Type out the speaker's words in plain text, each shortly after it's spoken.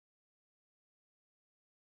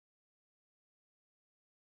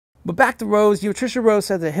But back to Rose, Trisha Rose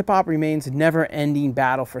said that hip hop remains a never ending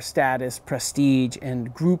battle for status, prestige,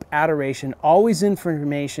 and group adoration, always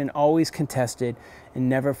information, always contested, and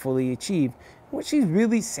never fully achieved. What she's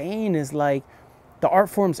really saying is like the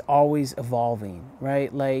art form's always evolving,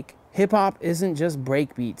 right? Like hip hop isn't just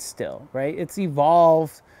breakbeats still, right? It's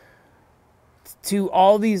evolved to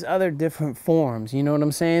all these other different forms, you know what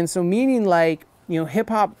I'm saying? So meaning like, hip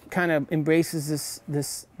hop kind of embraces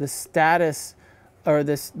this status, or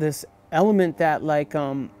this element that like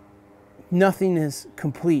nothing is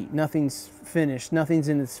complete, nothing's finished, nothing's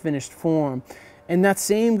in its finished form. And that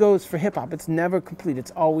same goes for hip hop. It's never complete.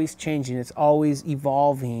 It's always changing. It's always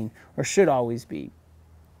evolving, or should always be.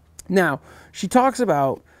 Now, she talks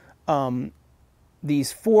about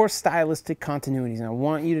these 4 stylistic continuities, and I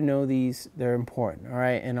want you to know these. They're important, all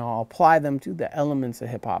right? And I'll apply them to the elements of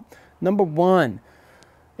hip hop. Number 1,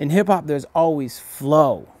 in hip hop, there's always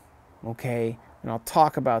flow, okay? And I'll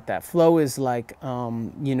talk about that. Flow is like,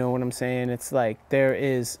 you know what I'm saying? It's like there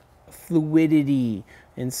is fluidity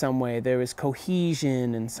in some way. There is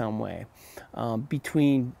cohesion in some way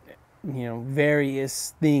between,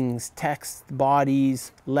 various things, text,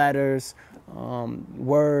 bodies, letters,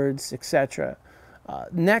 words, etc.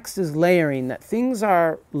 Next is layering, that things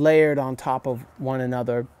are layered on top of one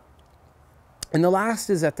another. And the last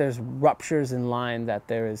is that there's ruptures in line, that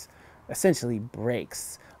there is essentially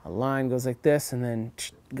breaks. A line goes like this and then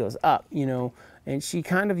goes up, and she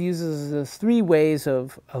kind of uses those 3 ways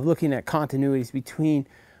of looking at continuities between,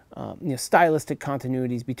 stylistic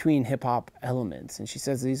continuities between hip hop elements. And she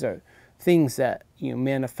says these are things that,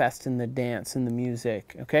 manifest in the dance and the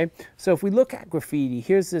music, okay? So if we look at graffiti,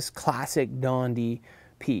 here's this classic Dondi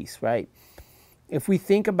piece, right? If we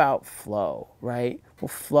think about flow, right? Well,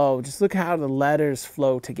 flow, just look how the letters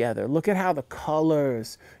flow together. Look at how the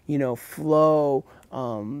colors, flow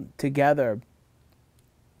together,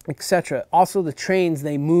 etc. Also, the trains,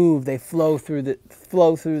 they move, they flow through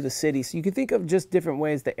the city. So you can think of just different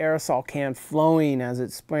ways, the aerosol can flowing as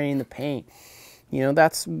it's spraying the paint.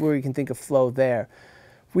 That's where you can think of flow there.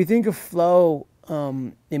 If we think of flow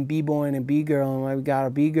in B-boy and B-girl, and we got a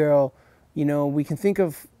B-girl, we can think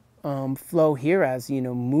of flow here as,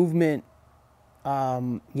 movement,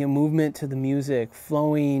 movement to the music,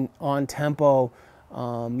 flowing on tempo,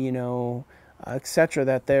 etc.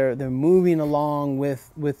 That they're moving along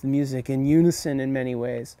with the music in unison in many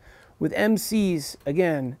ways. With MCs,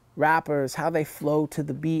 again, rappers, how they flow to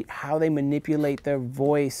the beat, how they manipulate their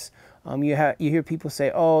voice. You hear people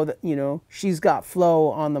say, oh, she's got flow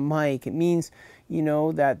on the mic. It means,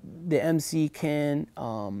 that the MC can,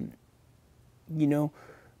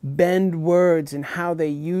 bend words, and how they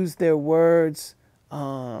use their words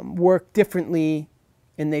work differently,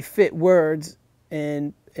 and they fit words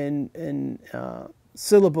and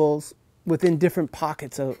syllables within different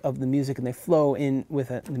pockets of the music, and they flow in with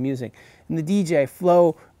the music. And the DJ,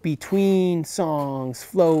 flow between songs,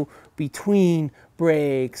 flow between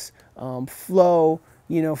breaks, flow,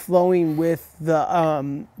 flowing with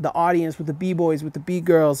the audience, with the B-boys, with the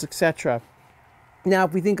B-girls, etc. Now,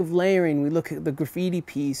 if we think of layering, we look at the graffiti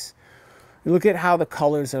piece, we look at how the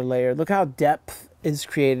colors are layered, look how depth is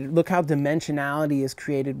created, look how dimensionality is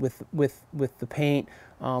created with the paint.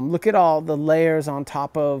 Look at all the layers on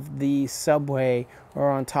top of the subway,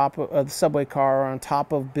 or on top of the subway car, or on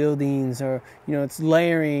top of buildings, or, it's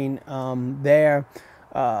layering there.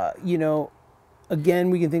 Again,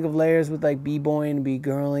 we can think of layers with like B-boying and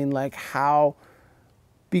B-girling, like how,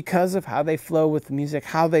 because of how they flow with the music,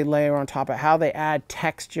 how they layer on top of, how they add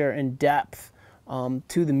texture and depth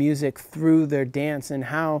to the music through their dance, and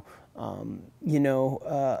how,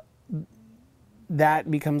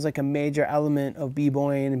 that becomes like a major element of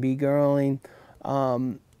B-boying and B-girling.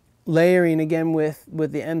 Layering, again, with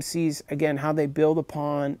the MCs, again, how they build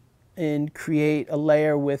upon and create a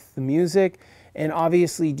layer with the music. And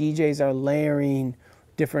obviously DJs are layering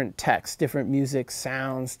different texts, different music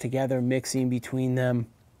sounds together, mixing between them,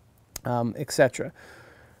 etc.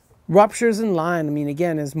 Ruptures in line, I mean,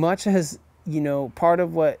 again, as much as, part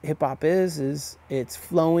of what hip hop is it's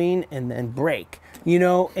flowing and then break,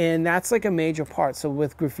 and that's like a major part. So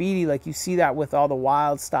with graffiti, like you see that with all the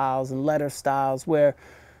wild styles and letter styles, where,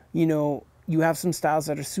 you have some styles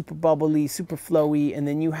that are super bubbly, super flowy, and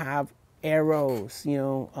then you have arrows,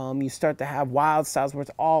 you start to have wild styles where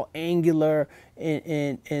it's all angular,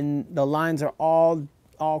 and the lines are all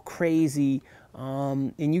crazy,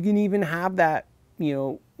 and you can even have that,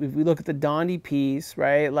 if we look at the Dondi piece,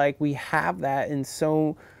 right, like we have that in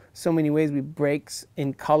so many ways. We breaks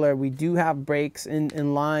in color, we do have breaks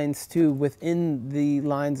in lines too, within the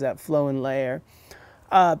lines that flow and layer.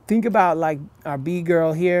 think about like our B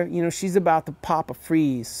girl here, you know, she's about to pop a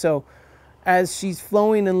freeze. So as she's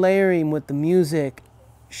flowing and layering with the music,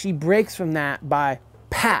 she breaks from that by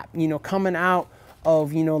pap, you know, coming out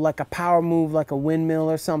of, you know, like a power move, like a windmill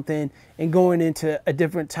or something, and going into a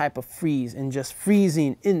different type of freeze and just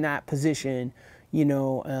freezing in that position, you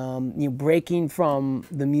know, breaking from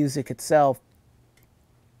the music itself.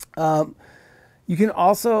 You can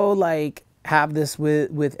also like have this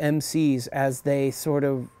with MCs as they sort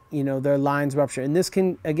of, you know, their lines rupture. And this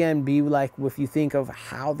can, again, be like if you think of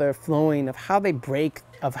how they're flowing, of how they break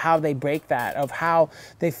that, of how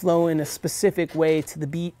they flow in a specific way to the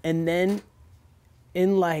beat. And then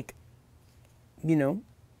in like, you know,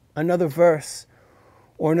 another verse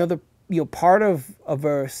or another, you know, part of a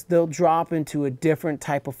verse, they'll drop into a different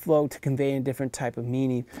type of flow to convey a different type of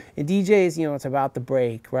meaning. In DJs, you know, it's about the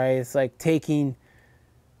break, right? It's like taking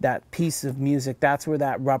that piece of music. That's where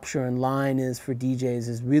that rupture in line is for DJs,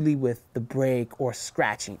 is really with the break or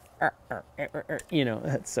scratching. You know,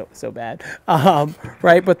 that's so bad,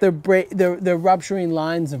 right? But they're rupturing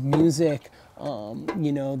lines of music.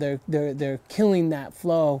 You know, they're killing that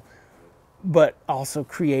flow, but also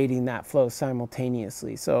creating that flow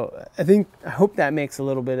simultaneously. So I hope that makes a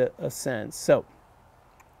little bit of sense. So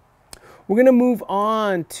we're gonna move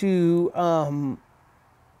on to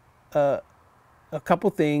a couple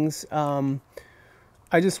things.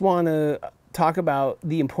 I just want to talk about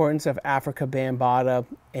the importance of Africa Bambaataa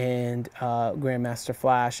and Grandmaster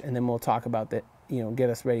Flash, and then we'll talk about the, you know, get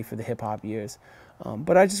us ready for the hip hop years.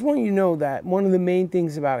 But I just want you to know that one of the main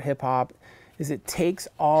things about hip hop is it takes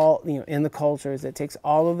all, you know, in the cultures, it takes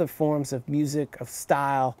all of the forms of music, of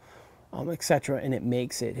style, etc., and it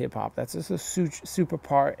makes it hip hop. That's just a super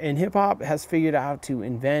part. And hip hop has figured out to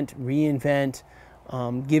invent, reinvent,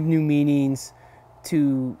 give new meanings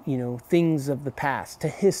to, you know, things of the past, to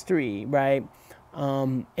history, right?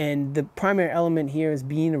 And the primary element here is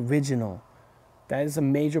being original. That is a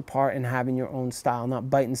major part in having your own style, not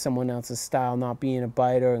biting someone else's style, not being a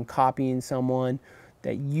biter and copying someone.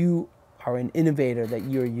 That you are an innovator, that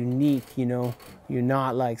you're unique, you know, you're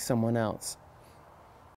not like someone else.